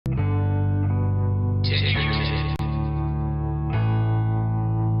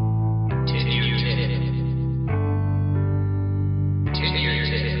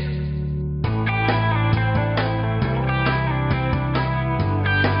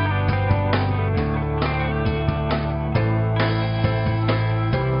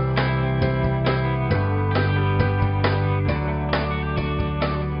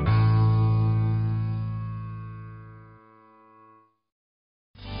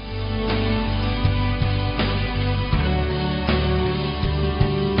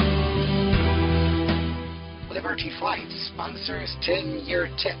Sponsors 10-year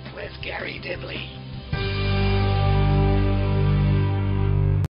tip with Gary Dibley.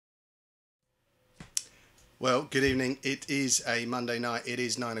 Well, good evening. It is a Monday night. It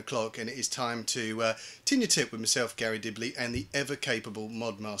is 9 o'clock and it is time to tin your tip with myself, Gary Dibley, and the ever-capable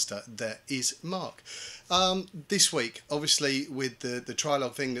modmaster that is Mark. This week, obviously, with the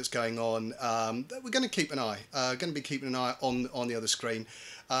trilog thing that's going on, we're going to keep an eye. Going to be keeping an eye on the other screen.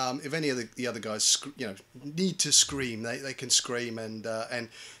 If any of the other guys, need to scream, they can scream, and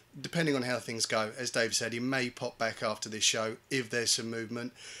depending on how things go, as Dave said, he may pop back after this show if there's some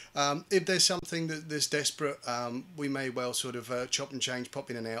movement. If there's something that's desperate, we may well sort of chop and change, pop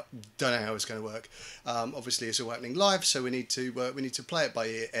in and out. Don't know how it's going to work. Obviously, it's all happening live, so we need to play it by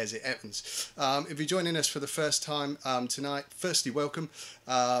ear as it happens. If you're joining us for the first time tonight, firstly, welcome.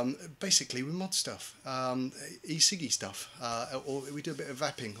 Basically, we mod stuff, e-ciggy stuff, or we do a bit of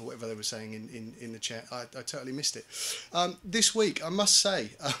vapping, or whatever they were saying in the chat. I totally missed it. This week, I must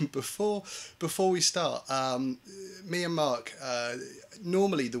say, before we start, me and Mark,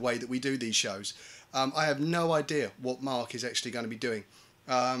 normally the way that we do these shows, I have no idea what Mark is actually going to be doing.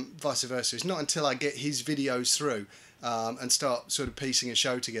 Vice versa. It's not until I get his videos through and start sort of piecing a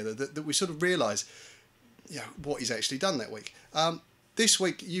show together that we sort of realise, what he's actually done that week. This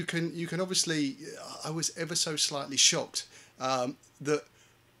week, you can obviously, I was ever so slightly shocked that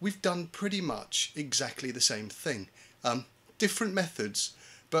we've done pretty much exactly the same thing. Different methods,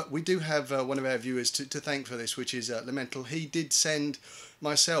 but we do have one of our viewers to thank for this, which is Lamental. He did send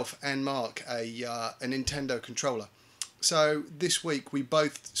myself and Mark a Nintendo controller. So this week we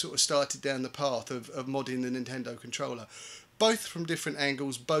both sort of started down the path of modding the Nintendo controller, both from different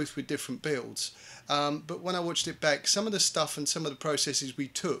angles, both with different builds. But when I watched it back, some of the stuff and some of the processes we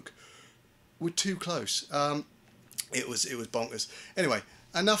took were too close. It was bonkers. Anyway,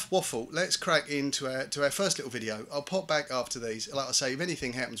 enough waffle. Let's crack into our first little video. I'll pop back after these. Like I say, if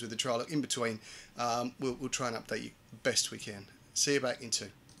anything happens with the trial in between, we'll try and update you best we can. See you back in 2.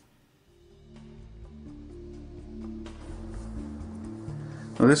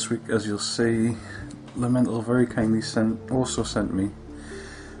 Well, this week, as you'll see, Lamental very kindly also sent me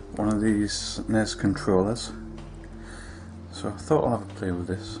one of these NES controllers. So I thought I'll have a play with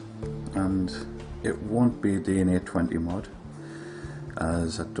this, and it won't be a DNA 20 mod,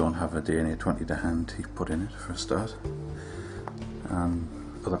 as I don't have a DNA 20 to hand to put in it for a start.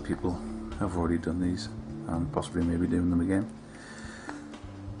 Other people have already done these and possibly maybe doing them again.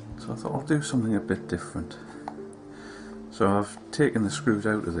 So I thought I'll do something a bit different. So I've taken the screws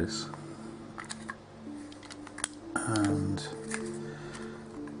out of this, and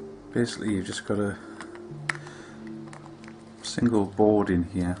basically you've just got a single board in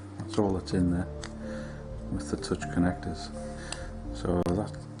here. That's all that's in there, with the touch connectors. So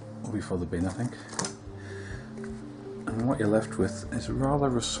that will be for the bin, I think. And what you're left with is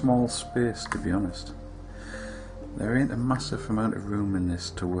rather a small space, to be honest. There ain't a massive amount of room in this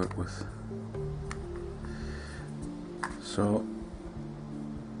to work with. So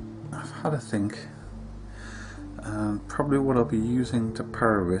I've had a think, and probably what I'll be using to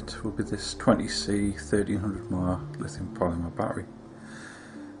power it will be this 20C 1300 mAh lithium polymer battery.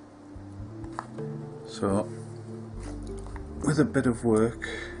 So with a bit of work,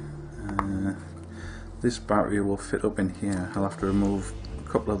 this battery will fit up in here. I'll have to remove a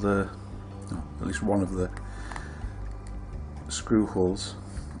couple of at least one of the screw holes,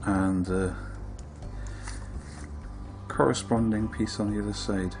 and the corresponding piece on the other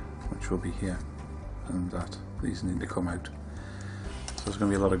side, which will be here, and these need to come out. So there's going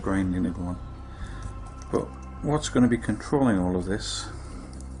to be a lot of grinding to go on. But what's going to be controlling all of this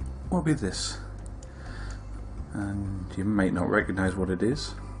will be this. And you might not recognise what it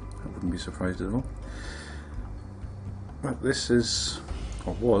is. I wouldn't be surprised at all. But this is,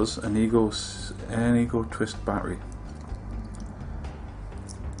 or was, an Ego Twist battery.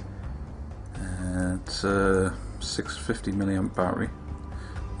 It's a 650 milliamp battery,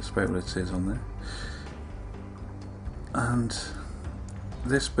 despite what it says on there. And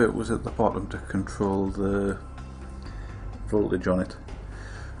this bit was at the bottom to control the voltage on it.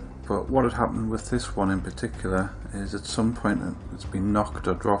 But what had happened with this one in particular is at some point it's been knocked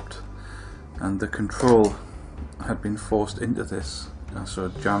or dropped, and the control had been forced into this, and so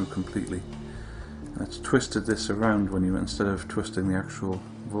it jammed completely. And it's twisted this around when you, instead of twisting the actual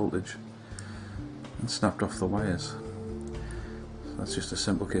voltage, and snapped off the wires. So that's just a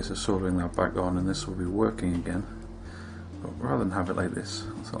simple case of soldering that back on, and this will be working again. But rather than have it like this,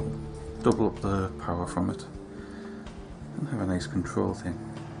 I thought I'll double up the power from it and have a nice control thing.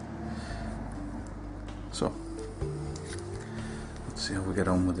 So let's see how we get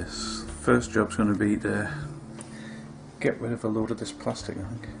on with this. First job's going to be to get rid of a load of this plastic, I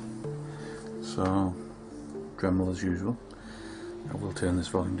think. So, Dremel as usual. I will turn this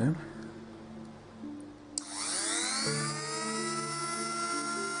volume down.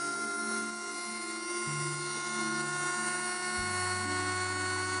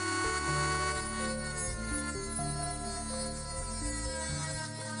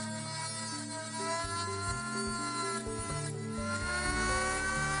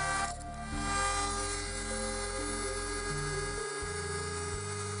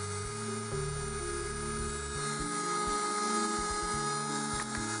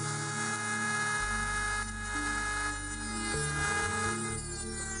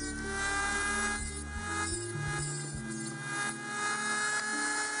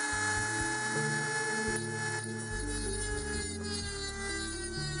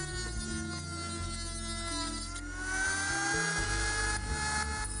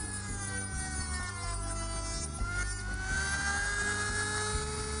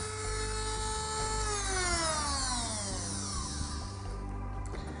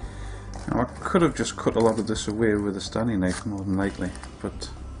 Now, I could have just cut a lot of this away with a Stanley knife more than likely, but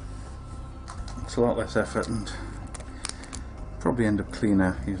it's a lot less effort and probably end up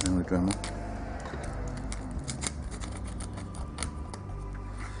cleaner using the Dremel.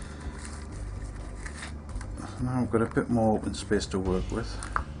 Now I've got a bit more open space to work with.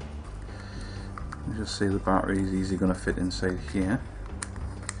 You just see the battery is easily going to fit inside here.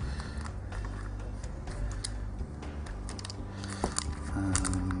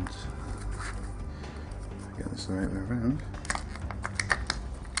 And get this the right way around.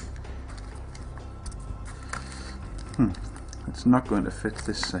 It's not going to fit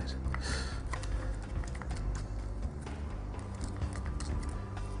this side.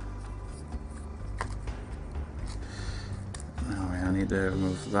 I need to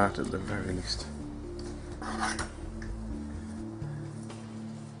remove that at the very least.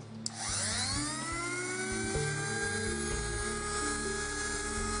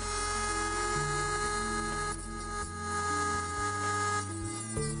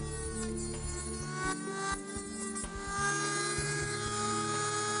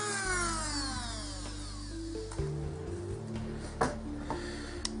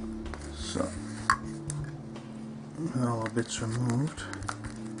 So, with all the bits removed,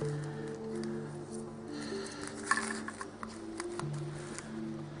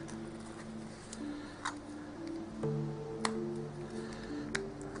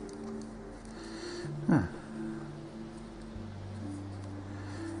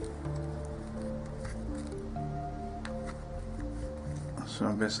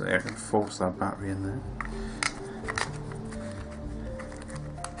 so basically I can force that battery in there.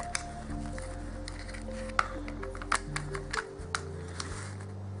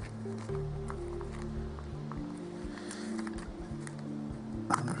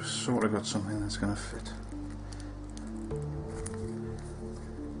 And I've sort of got something that's going to fit.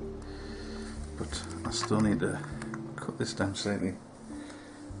 But I still need to cut this down slightly.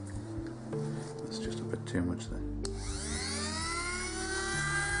 That's just a bit too much there.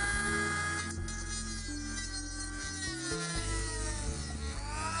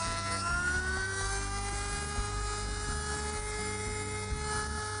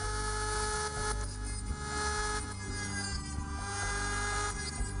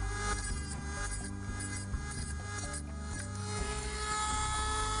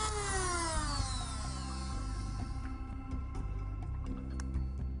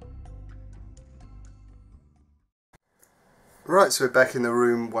 Right, so we're back in the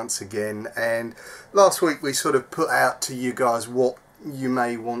room once again, and last week we sort of put out to you guys what you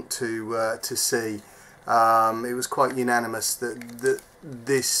may want to see. It was quite unanimous that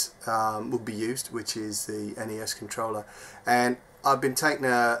this would be used, which is the NES controller, and I've been taking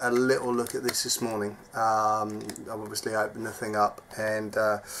a little look at this morning. I've obviously opened the thing up, and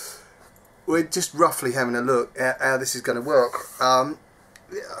we're just roughly having a look at how this is going to work.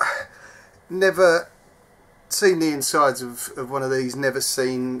 Never seen the insides of one of these, never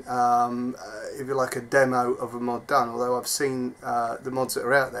seen if you like a demo of a mod done, although I've seen the mods that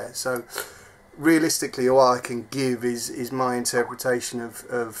are out there. So realistically all I can give is my interpretation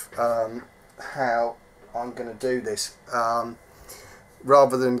of how I'm going to do this,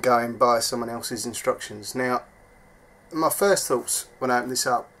 rather than going by someone else's instructions. Now my first thoughts when I opened this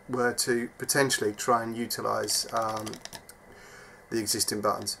up were to potentially try and utilise the existing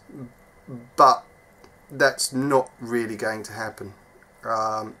buttons, but that's not really going to happen.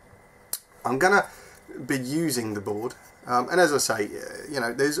 I'm going to be using the board, and as I say, you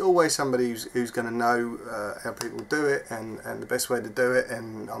know, there's always somebody who's going to know how people do it and the best way to do it,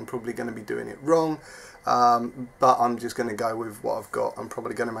 and I'm probably going to be doing it wrong. but I'm just going to go with what I've got. I'm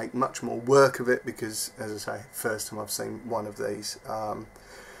probably going to make much more work of it because, as I say, first time I've seen one of these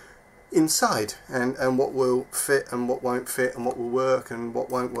inside, and what will fit and what won't fit and what will work and what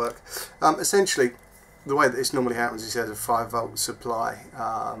won't work. Essentially, the way that this normally happens is there's a 5-volt supply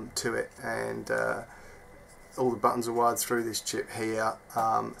to it, and all the buttons are wired through this chip here,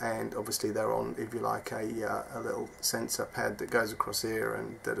 and obviously they're on, if you like, a little sensor pad that goes across here,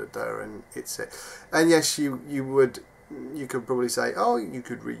 and and it's it. And yes, you could probably say, oh, you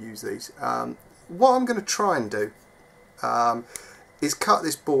could reuse these. What I'm going to try and do is cut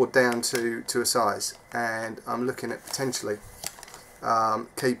this board down to a size, and I'm looking at potentially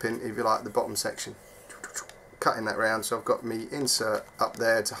keeping, if you like, the bottom section, cutting that round, so I've got me insert up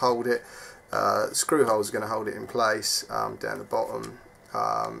there to hold it. Screw holes are going to hold it in place down the bottom,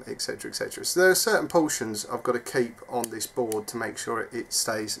 etc, etc. So there are certain portions I've got to keep on this board to make sure it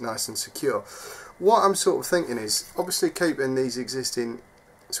stays nice and secure. What I'm sort of thinking is obviously keeping these existing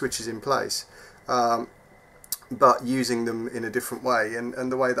switches in place, but using them in a different way,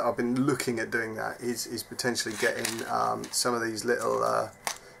 and the way that I've been looking at doing that is potentially getting some of these little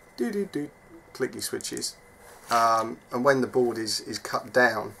clicky switches, and when the board is cut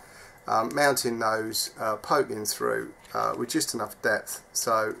down, mounting those, poking through with just enough depth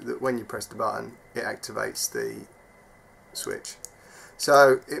so that when you press the button it activates the switch.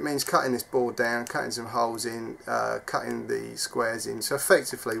 So it means cutting this board down, cutting some holes in, cutting the squares in. So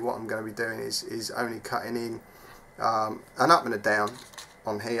effectively what I'm going to be doing is only cutting in an up and a down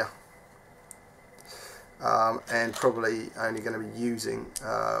on here, and probably only going to be using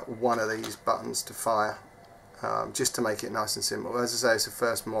one of these buttons to fire. Just to make it nice and simple. As I say, it's the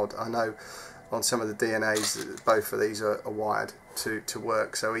first mod. I know on some of the DNAs that both of these are wired to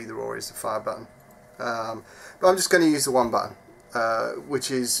work, so either or is the fire button. But I'm just going to use the one button,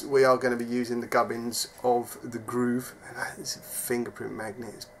 which is, we are going to be using the gubbins of the Groove. It's a fingerprint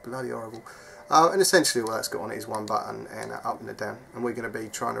magnet, it's bloody horrible. And essentially all that's got on it is one button and an up and a down, and we're going to be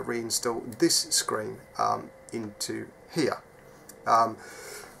trying to reinstall this screen into here.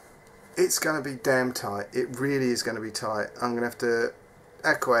 It's going to be damn tight. It really is going to be tight. I'm going to have to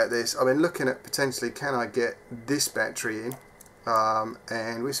echo this. I've been looking at potentially, can I get this battery in,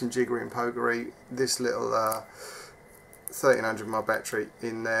 and with some jiggery and pokery, this little 1300 mAh battery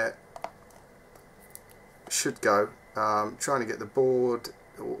in there should go. Trying to get the board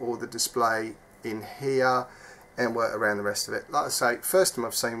or the display in here and work around the rest of it. Like I say, first time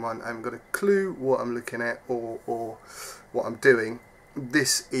I've seen one, I haven't got a clue what I'm looking at or what I'm doing.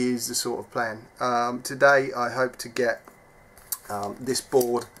 This is the sort of plan. Today I hope to get this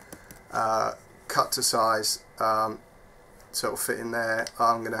board cut to size, so it'll fit in there.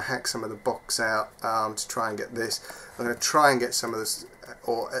 I'm going to hack some of the box out to try and get this. I'm going to try and get some of this,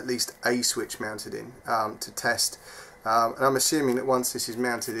 or at least a switch mounted in to test. And I'm assuming that once this is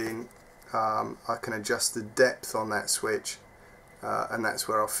mounted in, I can adjust the depth on that switch, and that's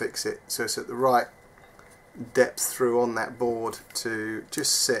where I'll fix it, so it's at the right depth through on that board to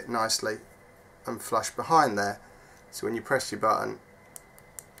just sit nicely and flush behind there, so when you press your button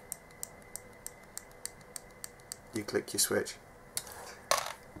you click your switch.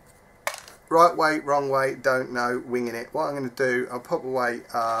 Right way, wrong way, don't know, winging it. What I'm going to do, I'll pop away,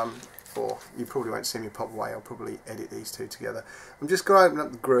 or you probably won't see me pop away, I'll probably edit these two together. I'm just going to open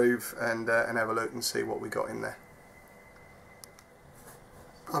up the Groove and have a look and see what we got in there.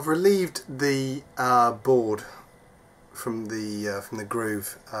 I've relieved the board from the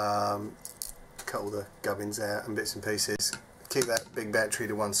Groove, cut all the gubbins out and bits and pieces, keep that big battery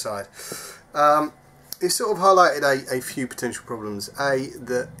to one side. It's sort of highlighted a few potential problems.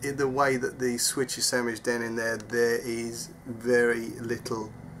 The way that the switch is sandwiched down in there, there is very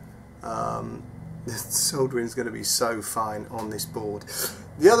little, the soldering is going to be so fine on this board.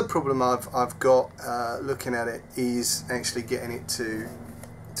 The other problem I've got looking at it is actually getting it to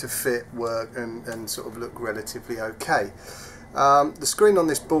fit, work and sort of look relatively okay. The screen on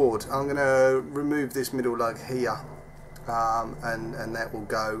this board, I'm going to remove this middle lug here, and that will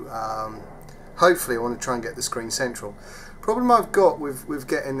go. Hopefully I want to try and get the screen central. Problem I've got with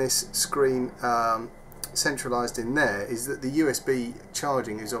getting this screen centralized in there is that the USB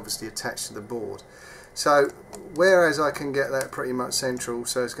charging is obviously attached to the board. So whereas I can get that pretty much central,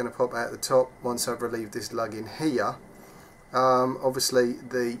 so it's going to pop out the top once I've relieved this lug in here, obviously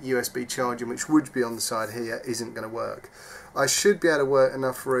the USB charging, which would be on the side here, isn't going to work. I should be able to work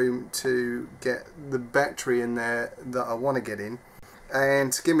enough room to get the battery in there that I want to get in,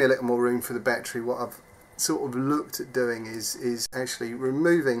 and to give me a little more room for the battery, what I've sort of looked at doing is actually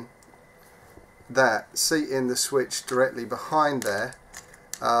removing that, seating the switch directly behind there,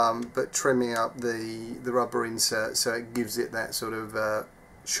 but trimming up the rubber insert so it gives it that sort of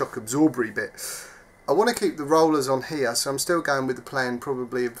shock absorbery bit. I want to keep the rollers on here, so I'm still going with the plan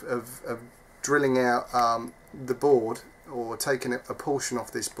probably of drilling out the board, or taking a portion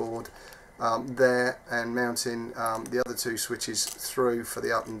off this board there, and mounting the other two switches through for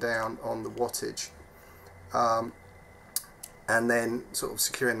the up and down on the wattage, and then sort of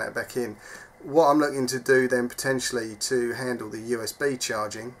securing that back in. What I'm looking to do then potentially to handle the USB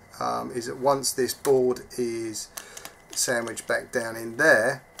charging is that once this board is sandwiched back down in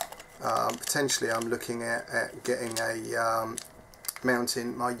there, potentially I'm looking at getting a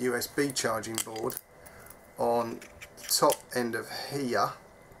mounting my USB charging board on the top end of here,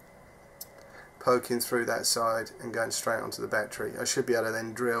 poking through that side and going straight onto the battery. I should be able to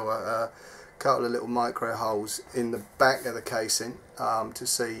then drill a couple of little micro holes in the back of the casing to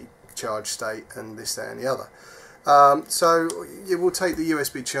see charge state and this, that and the other. So you will take the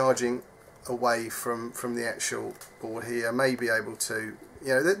USB charging away from the actual board here. May be able to, you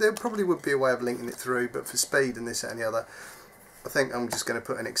know, there probably would be a way of linking it through, but for speed and this, that and the other, I think I'm just going to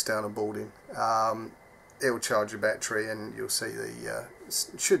put an external board in. It will charge your battery, and you'll see the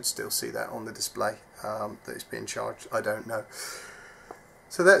should still see that on the display that it's being charged. I don't know.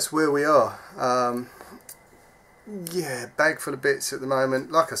 So that's where we are. Yeah, bag full of bits at the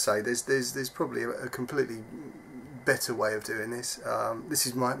moment. Like I say, there's probably a completely better way of doing this. This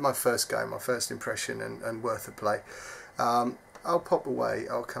is my first go, my first impression, and worth a play. I'll pop away,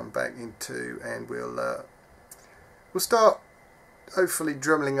 I'll come back into, and we'll start hopefully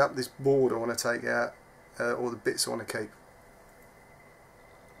drumming up this board I want to take out, or the bits I want to keep.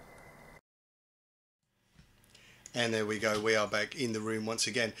 And there we go, we are back in the room once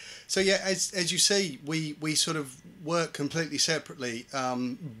again. So yeah, as you see, we sort of work completely separately.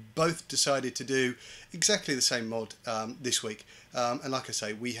 Both decided to do exactly the same mod this week. And like I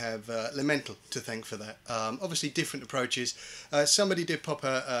say, we have Elemental to thank for that. Obviously different approaches. Somebody did pop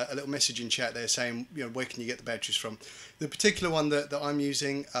a little message in chat there saying, you know, where can you get the batteries from? The particular one that I'm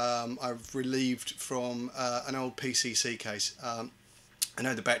using, I've relieved from an old PCC case. I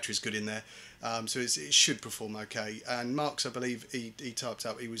know the battery's good in there. So it should perform okay. And Mark's, I believe, he typed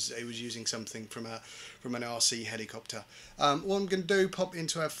up he was using something from an RC helicopter. What I'm going to do, pop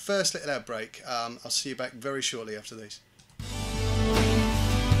into our first little ad break. I'll see you back very shortly after this.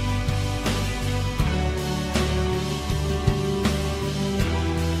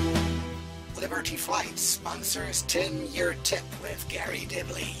 Liberty Flight sponsors 10-Year Tip with Gary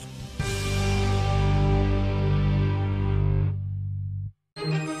Dibley.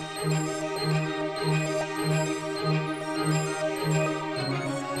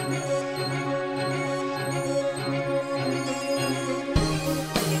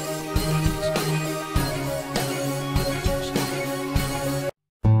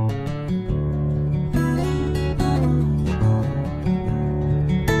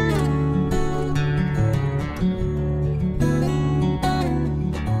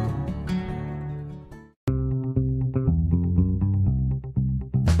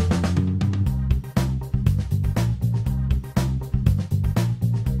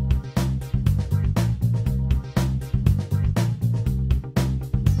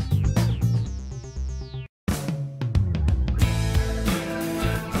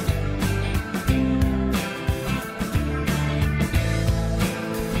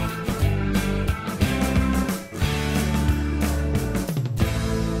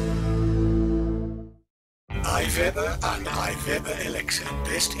 iViber and iViber Elixir,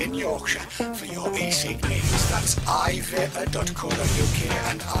 based in Yorkshire, for your e-cig needs. That's iViber.co.uk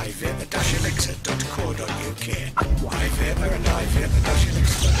and iViber-elixir.co.uk. iViber and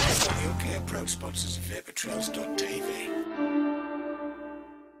iViber-elixir.co.uk, proud sponsors of VaporTrails.tv.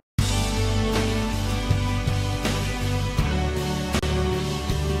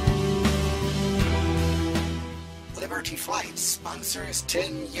 Liberty Flight sponsors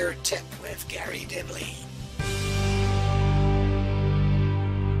 10-Year Tip with Gary Dibley.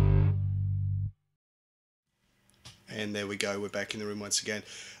 And there we go, we're back in the room once again.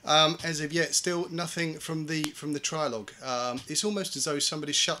 As of yet, still nothing from the trilogue. It's almost as though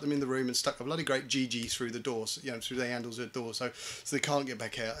somebody shut them in the room and stuck a bloody great GG through the doors, you know, through the handles of the door, so they can't get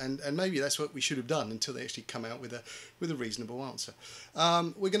back out. And maybe that's what we should have done until they actually come out with a reasonable answer.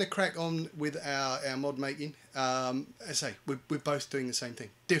 We're going to crack on with our mod making. As I say, we're both doing the same thing,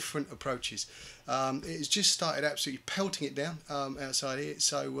 different approaches. It's just started absolutely pelting it down outside here,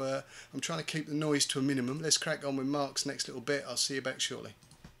 so I'm trying to keep the noise to a minimum. Let's crack on with Mark's next little bit. I'll see you back shortly.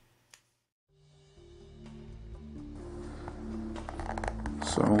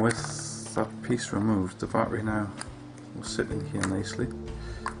 So with that piece removed, the battery now will sit in here nicely.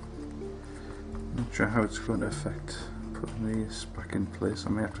 not sure how it's going to affect putting these back in place. I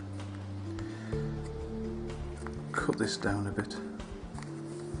may have to cut this down a bit,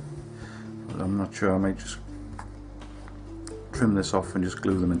 but I'm not sure. I might just trim this off and just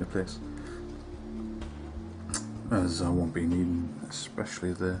glue them into place, as I won't be needing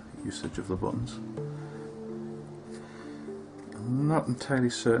especially the usage of the buttons. I'm not entirely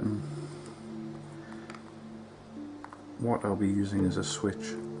certain what I'll be using as a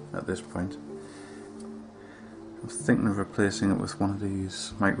switch at this point. I'm thinking of replacing it with one of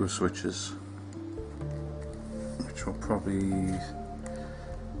these micro switches, which will probably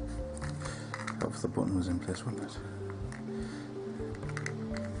help if the button was in place, wouldn't it?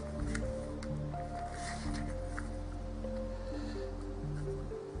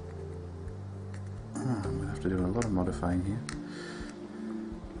 I'm going to have to do a lot of modifying here.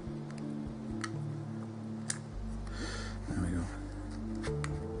 There we go.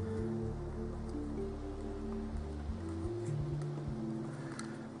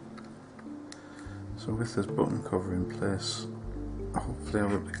 So with this button cover in place, hopefully I'll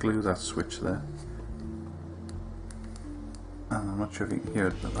be able to glue that switch there. And I'm not sure if you can hear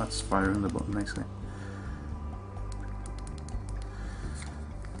it, but that's firing the button nicely.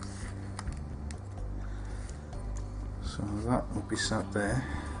 So that will be sat there.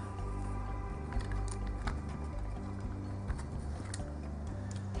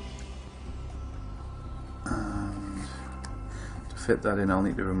 And to fit that in, I'll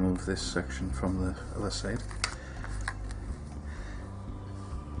need to remove this section from the other side.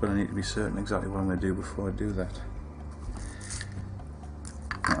 But I need to be certain exactly what I'm going to do before I do that.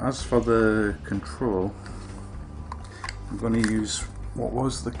 Now, as for the control, I'm going to use what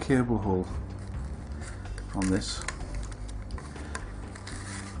was the cable hole on this.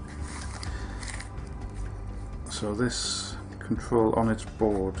 So this control on its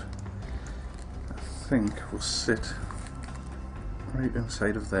board, I think, will sit right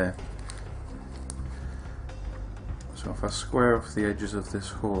inside of there. So if I square off the edges of this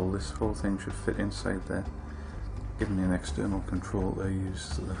whole thing should fit inside there, giving me an external control to use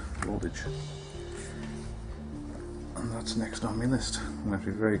the voltage. And that's next on my list. I'm going to have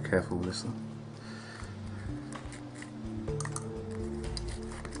to be very careful with this though.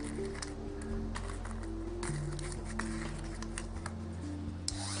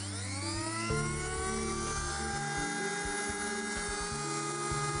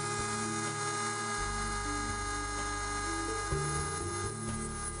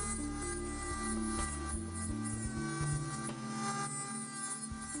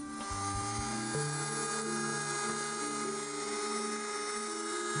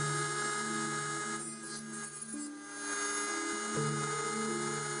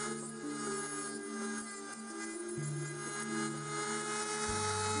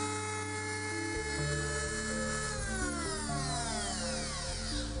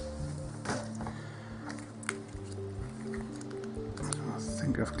 I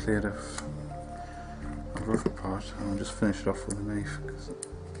think I've cleared off the rough part, and I'll just finish it off with a knife, because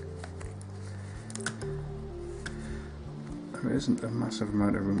there isn't a massive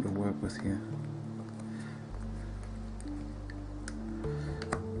amount of room to work with here.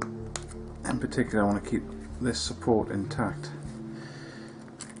 In particular, I want to keep this support intact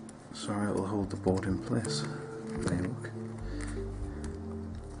so it'll hold the board in place. There you look.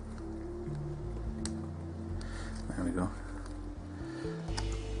 There we go.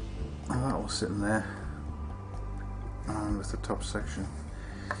 And that will sit in there, and with the top section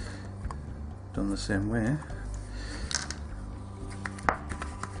done the same way,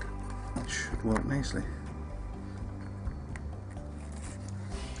 it should work nicely.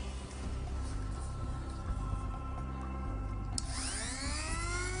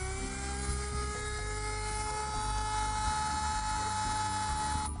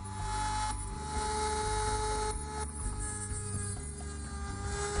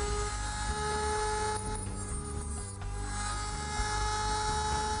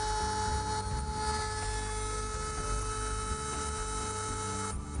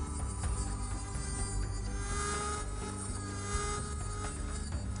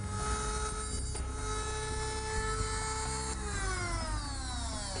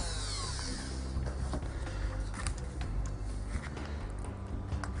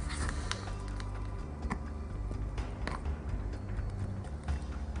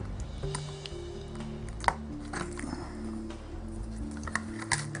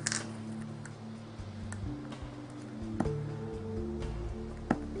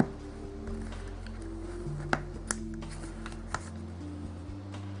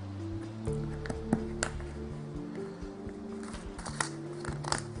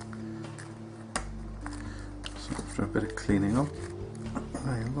 bit of cleaning up.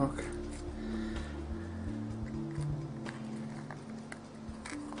 There you look.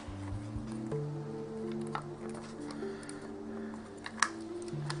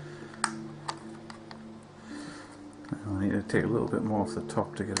 I need to take a little bit more off the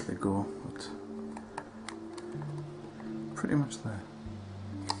top to get it to go, but pretty much there.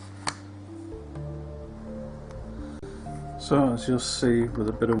 So as you'll see, with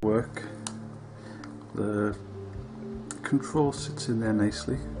a bit of work, the control sits in there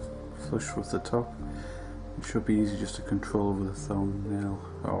nicely, flush with the top. It should be easy just to control with a thumbnail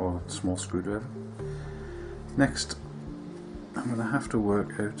or a small screwdriver. Next, I'm going to have to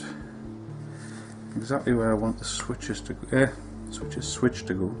work out exactly where I want the switches to go, switch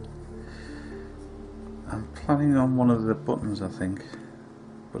to go. I'm planning on one of the buttons, I think,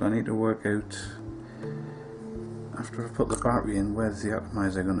 but I need to work out, after I put the battery in, where's the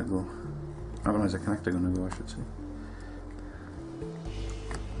atomizer going to go? Atomizer connector going to go, I should say.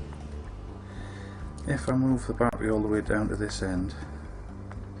 If I move the battery all the way down to this end,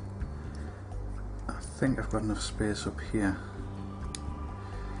 I think I've got enough space up here.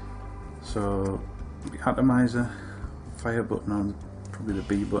 So the atomizer, fire button on probably the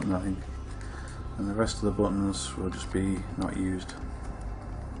B button, I think, and the rest of the buttons will just be not used.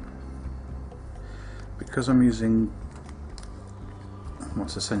 Because I'm using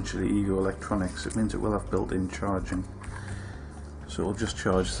what's essentially Ego electronics, it means it will have built-in charging, so it'll just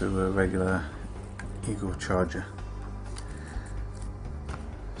charge through a regular Ego charger.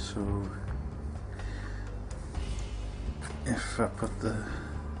 So if I put the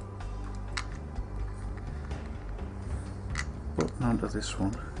button onto this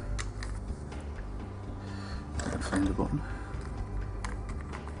one, I can find the button.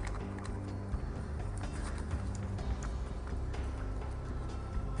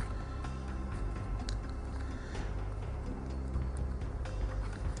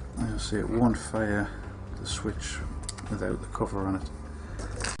 You'll see it won't fire the switch without the cover on it,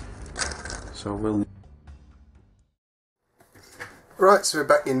 so we'll. Right, so we're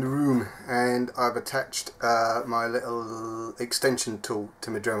back in the room, and I've attached my little extension tool to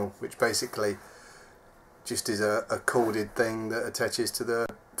my Dremel, which basically just is a corded thing that attaches to the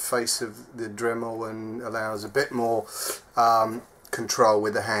face of the Dremel and allows a bit more control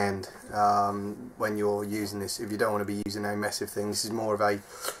with the hand when you're using this. If you don't want to be using a massive thing, this is more of a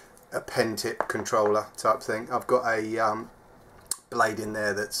pen tip controller type thing. I've got a blade in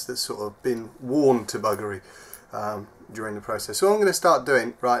there that's sort of been worn to buggery during the process. So what I'm going to start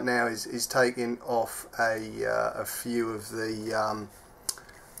doing right now is taking off a few of the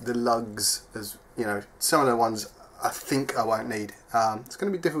lugs, as you know, some of the ones I think I won't need. It's going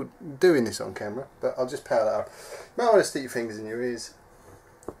to be difficult doing this on camera, but I'll just power that up. You might want to stick your fingers in your ears.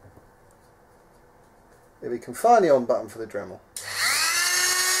 If we can find the on button for the Dremel.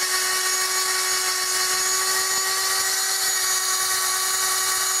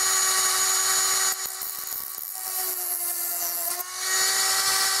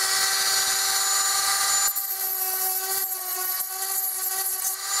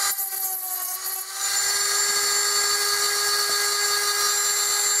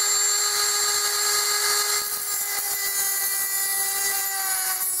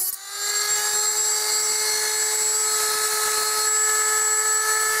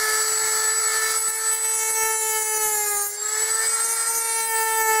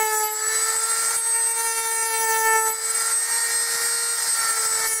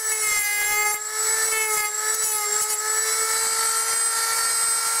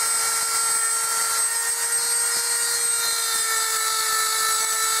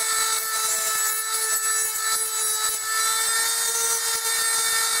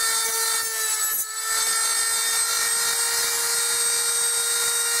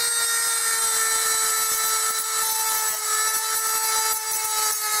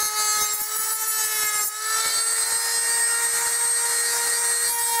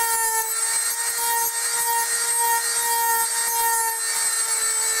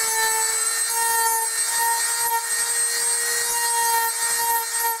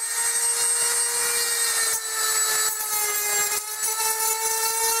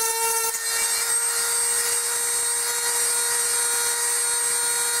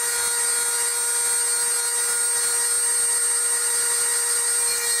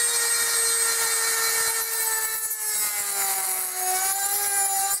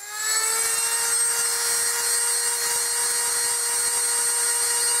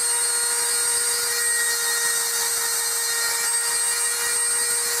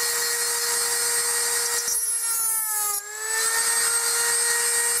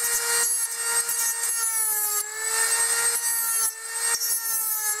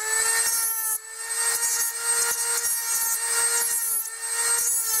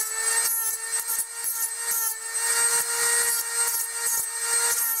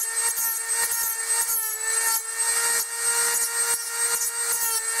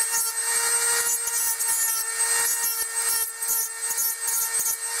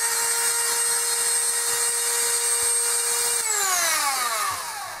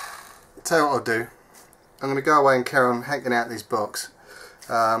 tell you what I'll do. I'm going to go away and carry on hacking out this box.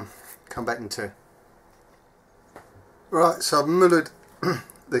 Come back in 2. Right, so I've mullered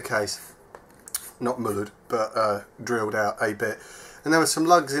the case. Not mullered, but drilled out a bit. And there were some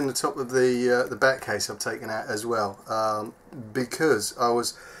lugs in the top of the back case I've taken out as well, because I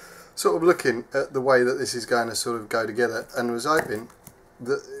was sort of looking at the way that this is going to sort of go together, and was hoping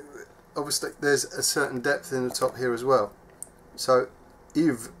that obviously there's a certain depth in the top here as well. So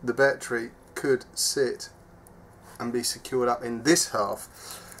if the battery could sit and be secured up in this half,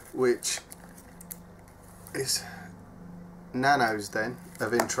 which is nanos then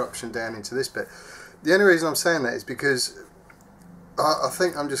of interruption down into this bit. The only reason I'm saying that is because I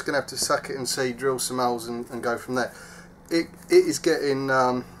think I'm just going to have to suck it and see, drill some holes and go from there. It is getting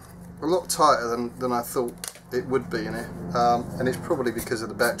a lot tighter than I thought it would be in here, and it's probably because of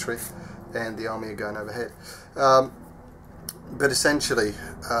the battery and the army are going overhead. But essentially,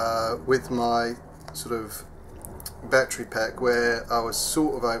 with my sort of battery pack, where I was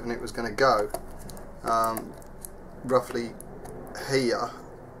sort of hoping it was going to go, roughly here,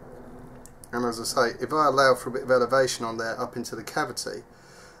 and as I say, if I allow for a bit of elevation on there up into the cavity,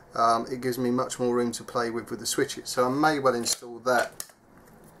 it gives me much more room to play with the switches. So I may well install that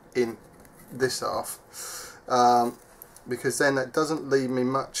in this half, because then that doesn't leave me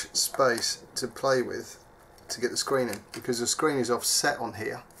much space to play with to get the screen in, because the screen is offset on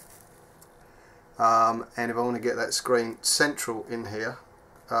here, and if I want to get that screen central in here,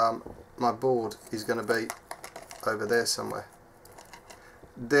 my board is going to be over there somewhere.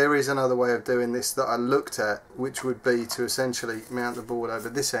 There is another way of doing this that I looked at, which would be to essentially mount the board over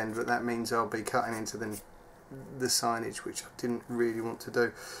this end, but that means I'll be cutting into the signage, which I didn't really want to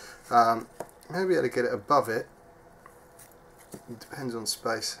do. Maybe I'll get it above it. It depends on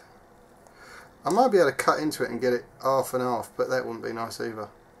space. I might be able to cut into it and get it half and half, but that wouldn't be nice either.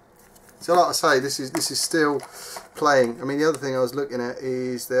 So like I say, this is still playing. I mean, the other thing I was looking at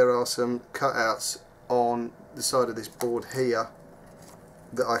is there are some cutouts on the side of this board here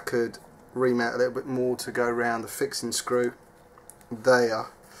that I could remount a little bit more to go around the fixing screw there.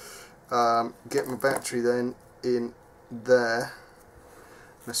 Get my battery then in there.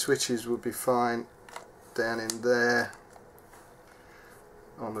 The switches would be fine down in there.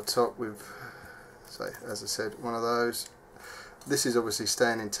 On the top with, say, as I said, one of those. This is obviously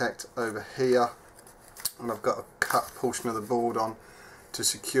staying intact over here, and I've got a cut portion of the board on to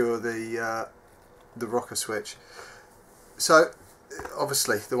secure the rocker switch. So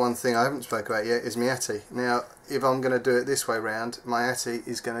obviously the one thing I haven't spoken about yet is my ATI. Now if I'm going to do it this way round, my ATI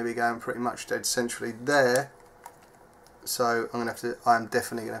is going to be going pretty much dead centrally there, so I'm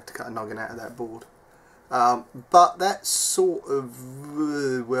definitely going to have to cut a noggin out of that board. But that's sort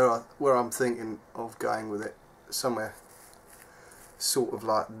of where I'm thinking of going with it, somewhere sort of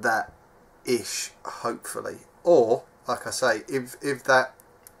like that ish, hopefully. Or like I say, if that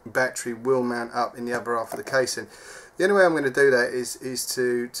battery will mount up in the other half of the casing, the only way I'm going to do that is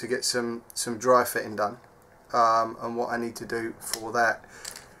to get some dry fitting done, and what I need to do for that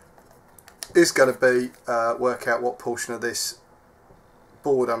is going to be work out what portion of this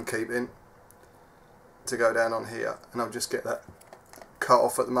board I'm keeping to go down on here, and I'll just get that cut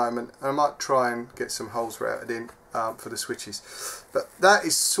off at the moment, and I might try and get some holes routed in for the switches. But that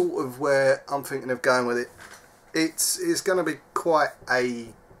is sort of where I'm thinking of going with it. It's going to be quite a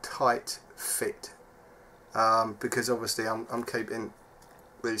tight fit, because obviously I'm keeping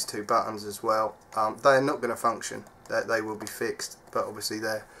these two buttons as well. They're not going to function, they will be fixed, but obviously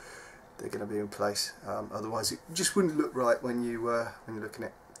they're going to be in place, otherwise it just wouldn't look right when you're looking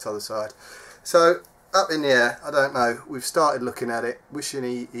at the other side. So up in the air, I don't know, we've started looking at it,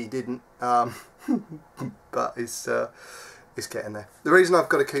 wishing he didn't, but it's getting there. The reason I've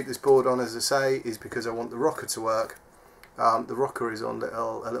got to keep this board on, as I say, is because I want the rocker to work. The rocker is on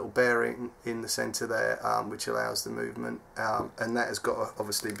a little bearing in the centre there, which allows the movement, and that has got to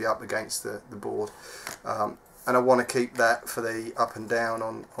obviously be up against the board, and I want to keep that for the up and down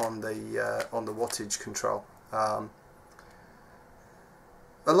on the wattage control.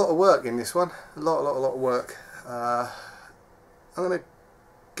 A lot of work in this one, a lot of work. I'm going to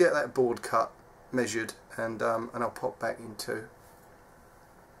get that board cut, measured, and I'll pop back in too.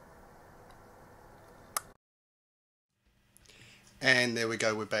 And there we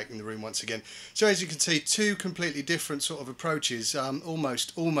go, we're back in the room once again. So as you can see, two completely different sort of approaches,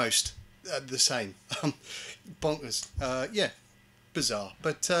 almost the same. Bonkers. Yeah, bizarre.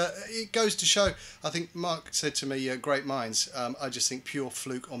 But it goes to show, I think Mark said to me, great minds. I just think pure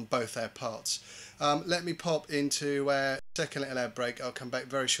fluke on both our parts. Let me pop into our second little ad break. I'll come back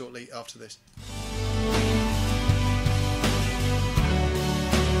very shortly after this.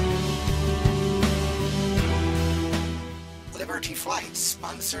 Liberty Flight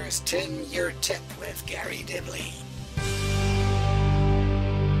sponsors 10-year tip with Garry Dibley.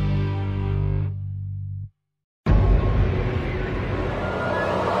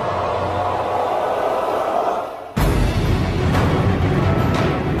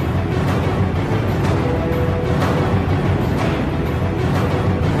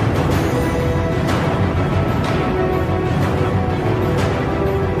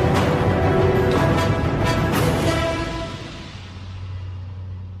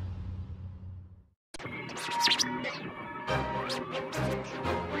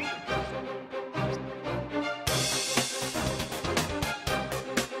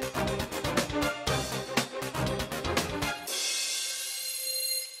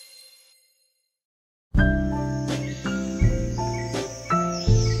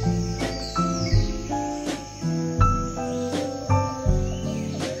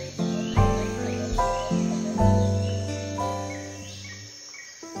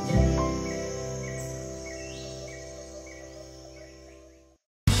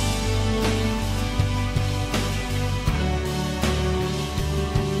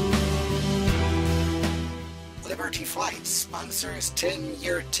 Liberty Flight sponsors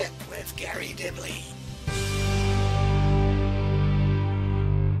 10-year tip with Garry Dibley.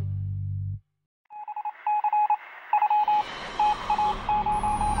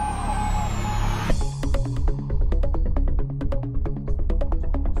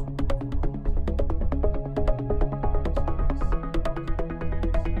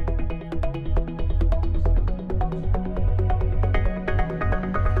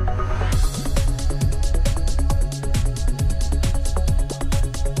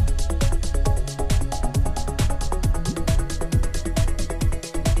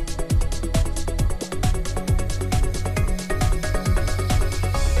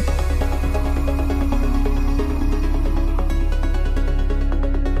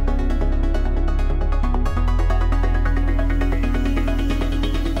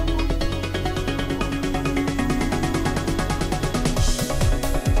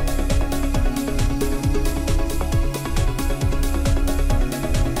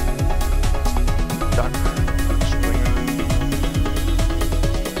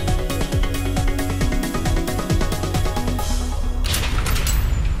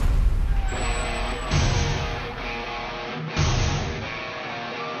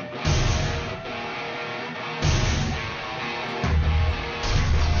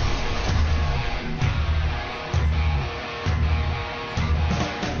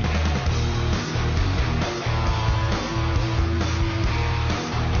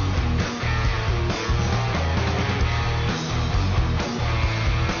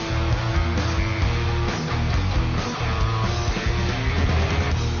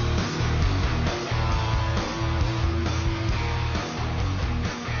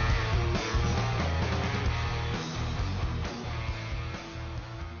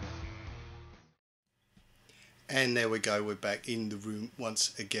 And there we go, we're back in the room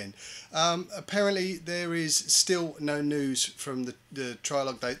once again. Apparently there is still no news from the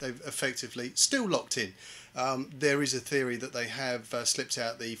trialogue date. They've effectively still locked in. There is a theory that they have slipped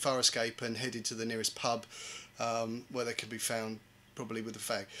out the fire escape and headed to the nearest pub where they could be found, probably with a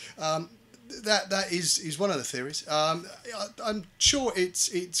fag. That is one of the theories. I'm sure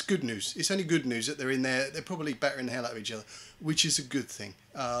it's good news. It's only good news that they're in there. They're probably battering the hell out of each other, which is a good thing.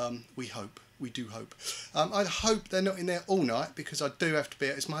 We hope. We do hope. I hope they're not in there all night, because I do have to be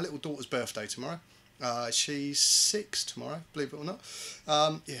out. It's my little daughter's birthday tomorrow. She's 6 tomorrow, believe it or not.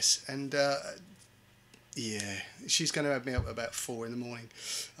 Yes, and yeah, she's going to have me up at about 4 in the morning,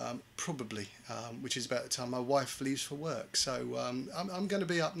 probably, which is about the time my wife leaves for work. So I'm going to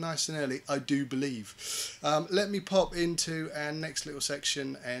be up nice and early, I do believe. Let me pop into our next little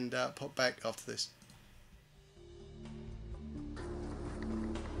section and pop back after this.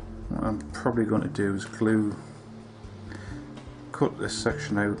 What I'm probably going to do is cut this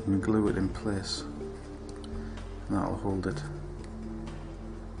section out and glue it in place, and that'll hold it.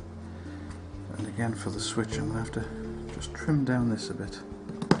 And again, for the switch, I'm going to have to just trim down this a bit.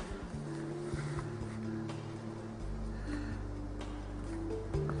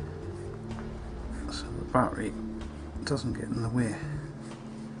 So the battery doesn't get in the way.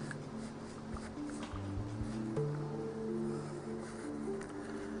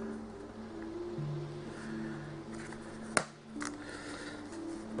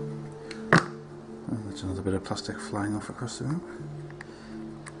 Another bit of plastic flying off across the room.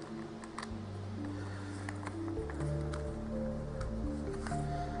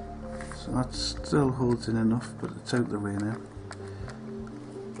 So that still holds in enough, but it's out the way now.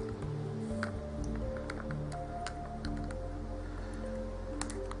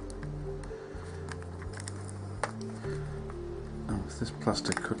 this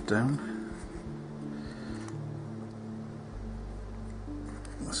plastic cut down.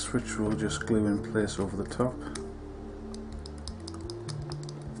 The switch will just glue in place over the top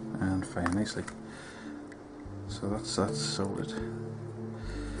and fire nicely. So that's sorted.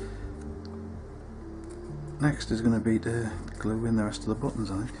 Next is going to be to glue in the rest of the buttons,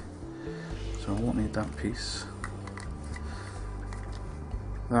 I think. So I won't need that piece.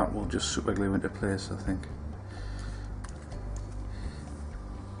 That will just super glue into place, I think.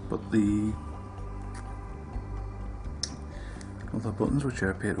 But the other buttons, which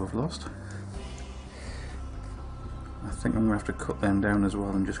I appear to have lost, I think I'm going to have to cut them down as well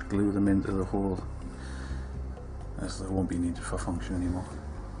and just glue them into the hole, as they won't be needed for function anymore.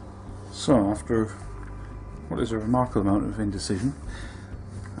 So after what is a remarkable amount of indecision,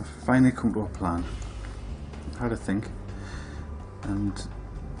 I've finally come to a plan. I've had a think, and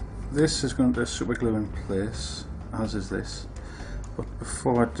this is going to super glue in place, as is this. But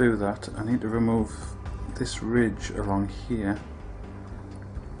before I do that, I need to remove this ridge along here.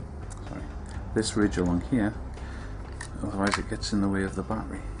 Sorry, this ridge along here, otherwise it gets in the way of the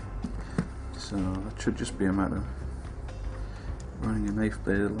battery. So that should just be a matter of running a knife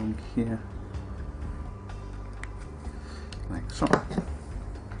blade along here, like so.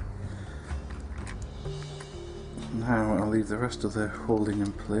 Now I'll leave the rest of the holding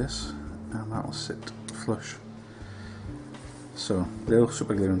in place, and that will sit flush. So they'll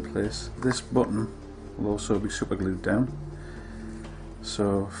super glue in place. This button will also be super glued down.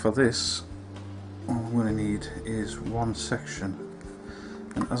 So for this, all I'm going to need is one section,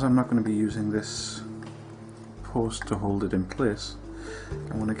 and as I'm not going to be using this post to hold it in place,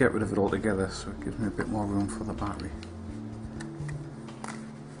 I'm going to get rid of it altogether, so it gives me a bit more room for the battery.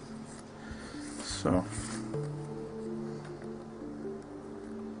 So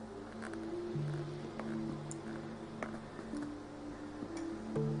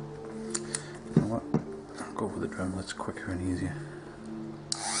you know what? I'll go with the Dremel, it's quicker and easier.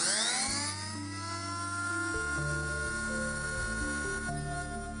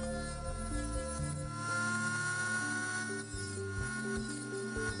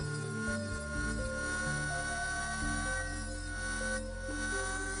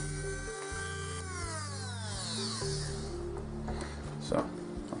 So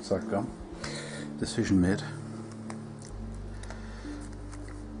that's that gone. Decision made.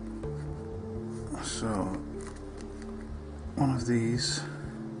 So one of these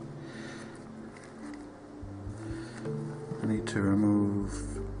I need to remove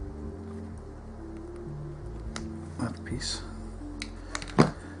that piece.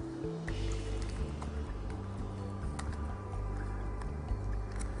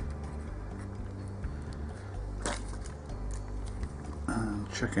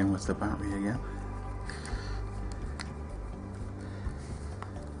 Check in with the battery again.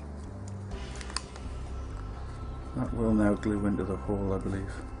 That will now glue into the hole, I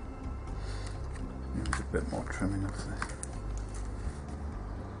believe. Needs a bit more trimming of this.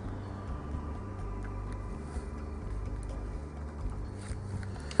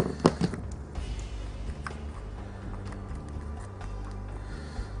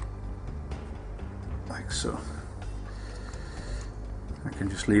 Like so. I can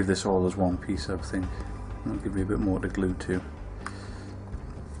just leave this all as one piece, I think. It'll give me a bit more to glue to.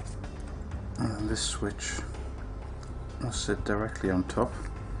 And this switch will sit directly on top.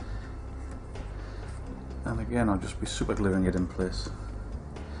 And again, I'll just be super gluing it in place.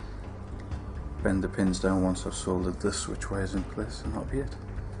 Bend the pins down once I've soldered this switch wires in place, and that'll be it.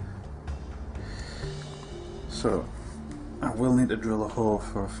 So, I will need to drill a hole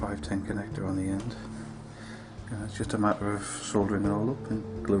for a 510 connector on the end. And it's just a matter of soldering it all up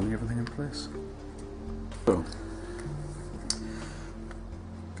and gluing everything in place. So,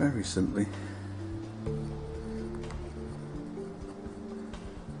 very simply,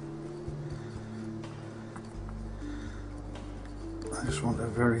 I just want a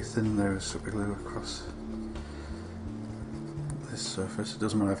very thin layer of super glue across this surface. It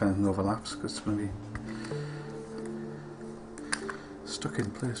doesn't matter if anything overlaps, because it's going to be stuck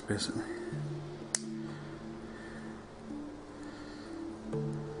in place basically.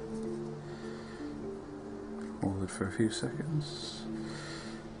 Hold it for a few seconds.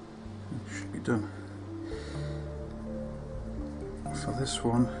 It should be done. For this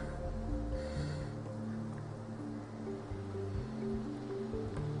one,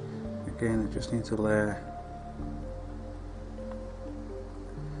 again, it just needs a layer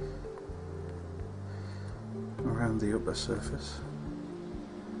around the upper surface.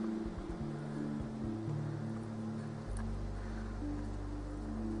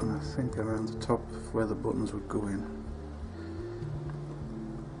 And I think around the top of where the buttons would go in.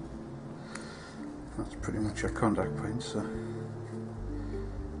 That's pretty much your contact point, so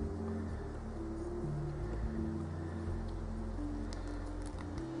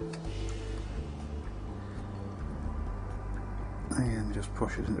and just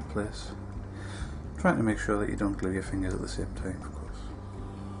push it into place, trying to make sure that you don't glue your fingers at the same time, of course,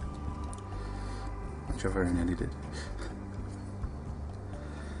 which I very nearly did.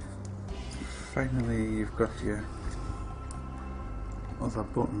 Finally, you've got your other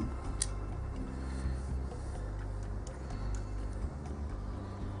button.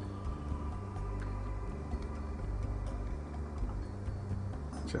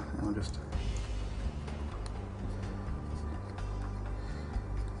 I'll just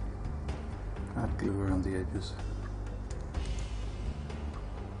add glue around the edges.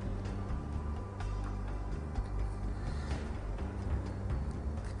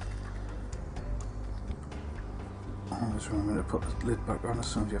 Just remember to put the lid back on as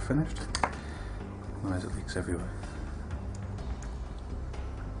soon as you're finished, otherwise it leaks everywhere.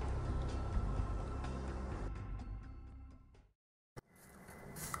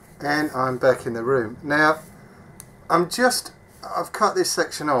 And I'm back in the room. Now, I've cut this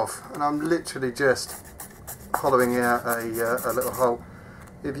section off and I'm literally just hollowing out a little hole.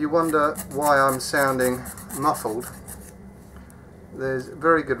 If you wonder why I'm sounding muffled, there's a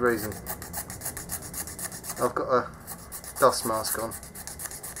very good reason. I've got a dust mask on.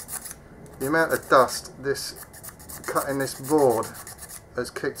 The amount of dust cutting this board has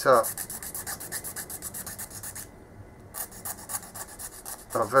kicked up.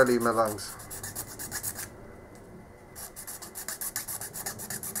 I value my lungs.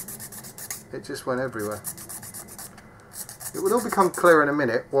 It just went everywhere. It will all become clear in a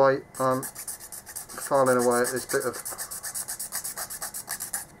minute why I'm filing away at this bit of...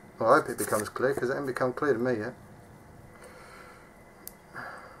 Well, I hope it becomes clear, because it hasn't become clear to me yet.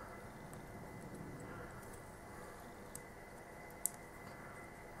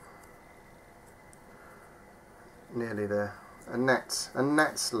 Nearly there. A net's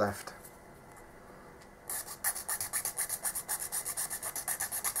left.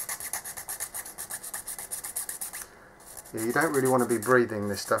 Yeah, you don't really want to be breathing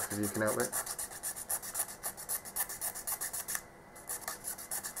this stuff if you can help it.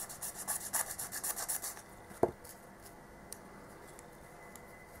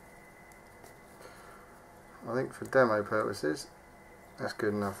 I think for demo purposes, that's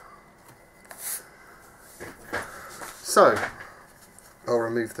good enough. So, I'll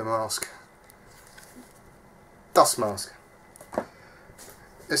remove the mask. Dust mask.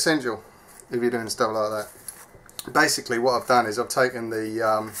 Essential if you're doing stuff like that. Basically what I've done is I've taken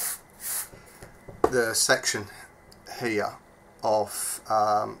the section here off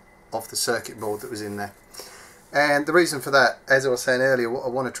the circuit board that was in there. And the reason for that, as I was saying earlier, what I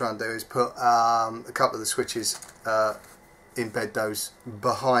want to try and do is put a couple of the switches, embed those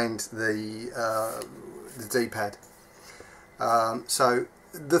behind the D-pad. So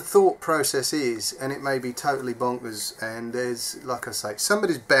the thought process is, and it may be totally bonkers, and there's, like I say,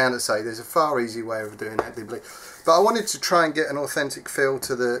 somebody's bound to say there's a far easier way of doing that, but I wanted to try and get an authentic feel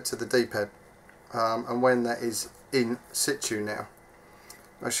to the D-pad, and when that is in situ now,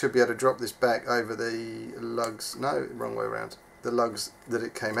 I should be able to drop this back over the lugs, no, wrong way around, the lugs that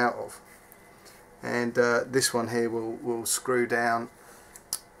it came out of, and this one here will screw down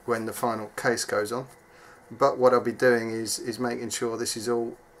when the final case goes on. But what I'll be doing is making sure this is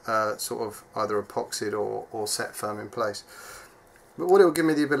all sort of either epoxied or set firm in place. But what it will give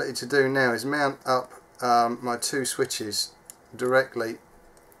me the ability to do now is mount up my two switches directly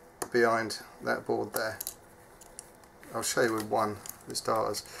behind that board there. I'll show you with one for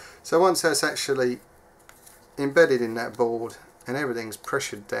starters. So once that's actually embedded in that board and everything's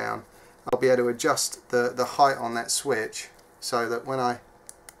pressured down, I'll be able to adjust the height on that switch so that when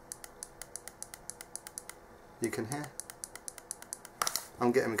you can hear,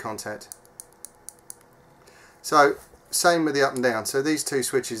 I'm getting in contact. So same with the up and down. So these two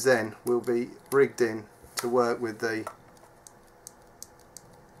switches then will be rigged in to work with the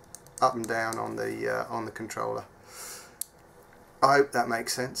up and down on the controller. I hope that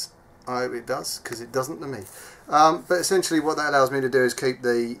makes sense. I hope it does, because it doesn't to me. But essentially what that allows me to do is keep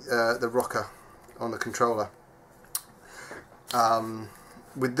the rocker on the controller.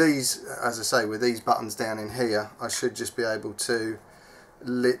 With these, as I say, with these buttons down in here, I should just be able to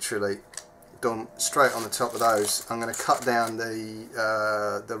literally dump straight on the top of those. I'm going to cut down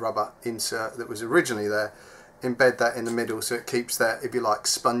the rubber insert that was originally there, embed that in the middle so it keeps that, if you like,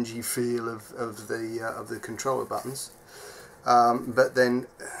 spongy feel of the controller buttons. But then,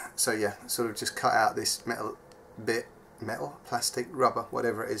 so yeah, sort of just cut out this metal bit metal, plastic, rubber,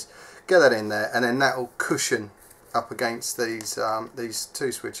 whatever it is. Get that in there, and then that will cushion up against these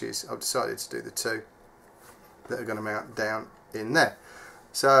two switches. I've decided to do the two that are going to mount down in there.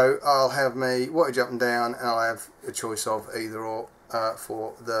 So I'll have my wattage up and down, and I'll have a choice of either or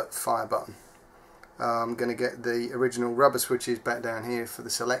for the fire button. I'm going to get the original rubber switches back down here for the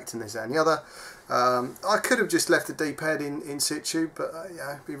select and this and the other. I could have just left the D-pad in situ, but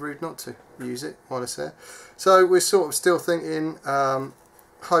yeah, it'd be rude not to use it while it's there. So we're sort of still thinking,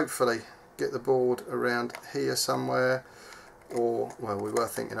 hopefully get the board around here somewhere, or, well, we were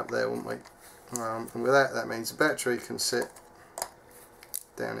thinking up there, weren't we? And with that means the battery can sit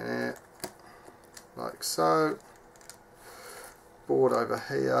down in here, like so. Board over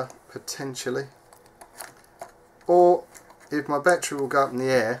here, potentially. Or, if my battery will go up in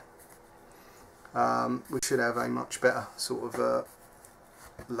the air, we should have a much better sort of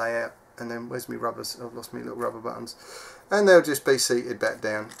layout. And then, where's my rubbers? I've lost my little rubber buttons. And they'll just be seated back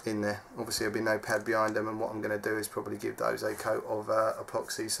down in there. Obviously there'll be no pad behind them, and what I'm going to do is probably give those a coat of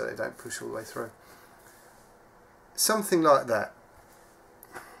epoxy so they don't push all the way through. Something like that,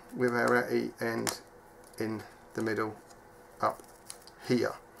 with our end in the middle up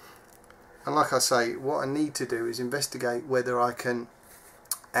here. And like I say, what I need to do is investigate whether I can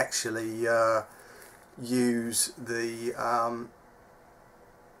actually use the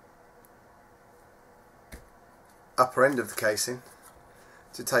upper end of the casing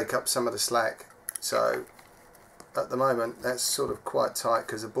to take up some of the slack. So at the moment that's sort of quite tight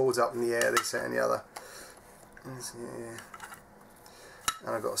because the board's up in the air, this, that and the other.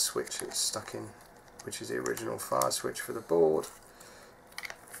 And I've got a switch that's stuck in, which is the original fire switch for the board.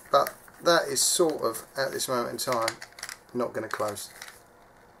 But that is sort of, at this moment in time, not going to close.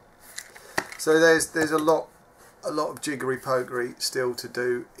 So there's a lot of jiggery pokery still to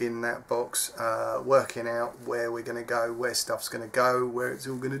do in that box, working out where we're going to go, where stuff's going to go, where it's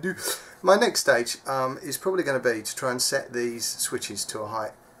all going to do. My next stage is probably going to be to try and set these switches to a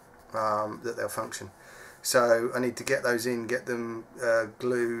height that they'll function. So I need to get those in, get them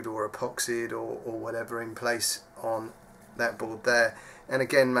glued or epoxied or whatever in place on that board there, and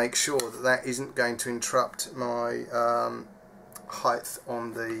again make sure that that isn't going to interrupt my height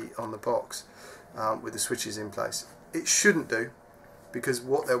on the box with the switches in place. It shouldn't do, because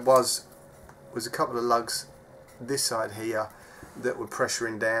what there was a couple of lugs this side here that were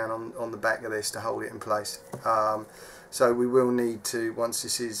pressuring down on the back of this to hold it in place. So we will need to, once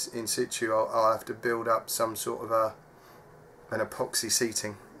this is in situ, I'll have to build up some sort of an epoxy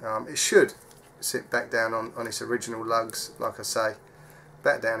seating. It should sit back down on its original lugs, like I say,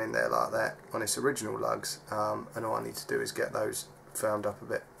 back down in there like that on its original lugs, and all I need to do is get those firmed up a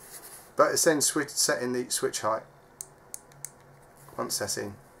bit. But it's then setting the switch height once that's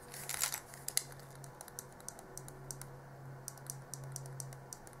in.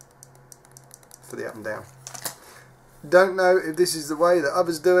 For the up and down. Don't know if this is the way that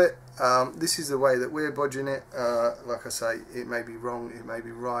others do it. This is the way that we're bodging it. Like I say, it may be wrong, it may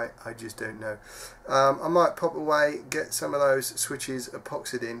be right, I just don't know. I might pop away, get some of those switches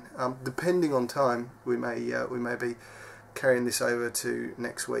epoxied in. Depending on time, we may be carrying this over to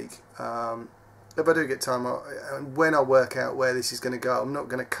next week. If I do get time, when I work out where this is going to go, I'm not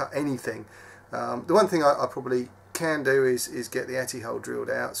going to cut anything. The one thing I probably can do is get the atty hole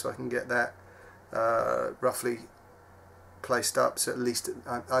drilled out, so I can get that roughly placed up, so at least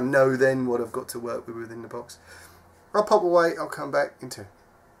I know then what I've got to work with within the box. I'll pop away, I'll come back in 2.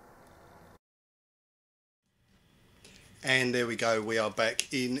 And there we go, we are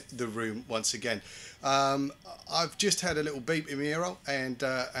back in the room once again. I've just had a little beep in my ear, and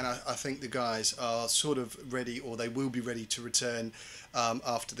I think the guys are sort of ready, or they will be ready to return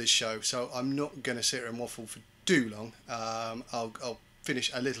after this show. So I'm not going to sit here and waffle for too long. I'll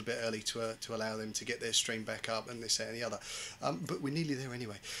finish a little bit early to allow them to get their stream back up and this, that and the other. But we're nearly there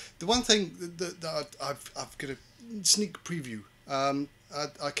anyway. The one thing that I've got a sneak preview.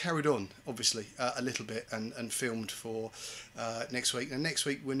 I carried on obviously a little bit and filmed for next week. And next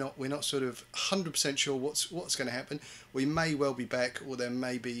week we're not sort of 100% sure what's going to happen. We may well be back, or there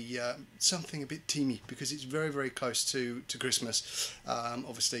may be something a bit teamy because it's very, very close to Christmas.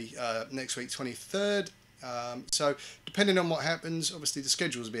 Obviously next week 23rd. So depending on what happens, obviously the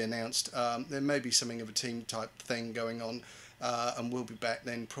schedules will be announced. There may be something of a team type thing going on, and we'll be back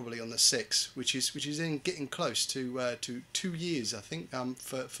then probably on the 6th, which is then getting close to 2 years, I think,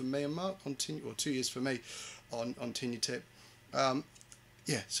 for me and Mark on or 2 years for me on Tinny Tip.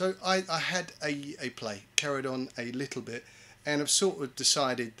 Yeah, so I had a play, carried on a little bit, and I've sort of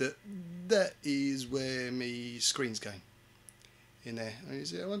decided that is where my screen's going. In there,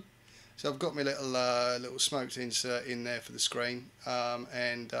 is there one? So I've got my little smoked insert in there for the screen,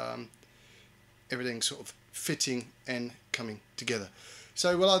 and everything's sort of fitting and coming together.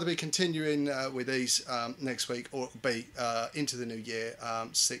 So we'll either be continuing with these next week, or it'll be into the new year,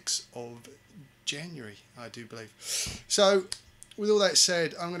 6th of January, I do believe. So with all that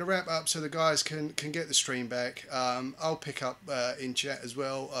said, I'm going to wrap up so the guys can get the stream back. I'll pick up in chat as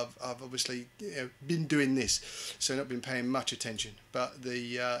well. I've obviously been doing this, so not been paying much attention. But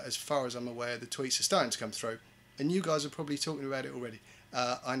as far as I'm aware, the tweets are starting to come through, and you guys are probably talking about it already.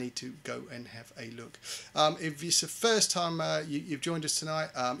 I need to go and have a look. If it's the first time you've joined us tonight,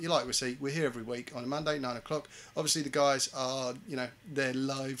 you like we see, we're here every week on a Monday, 9 o'clock. Obviously, the guys are, they're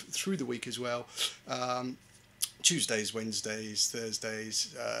live through the week as well. Tuesdays, Wednesdays,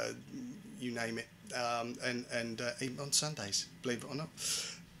 Thursdays, you name it, and even on Sundays, believe it or not.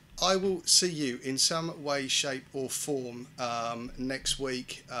 I will see you in some way, shape or form next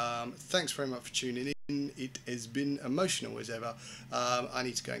week. Thanks very much for tuning in. It has been emotional as ever. I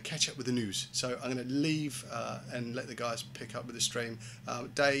need to go and catch up with the news, so I'm going to leave and let the guys pick up with the stream.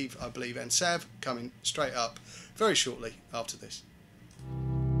 Dave, I believe, and Sav coming straight up very shortly after this.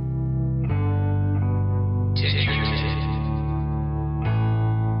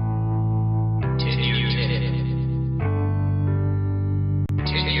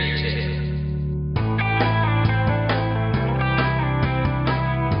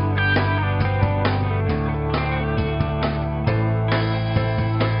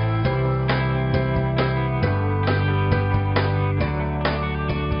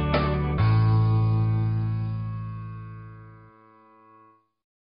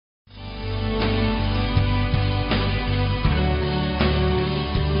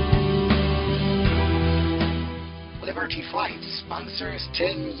 Liberty Flight sponsors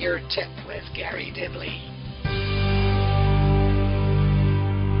 10-Year Tip with Garry Dibley.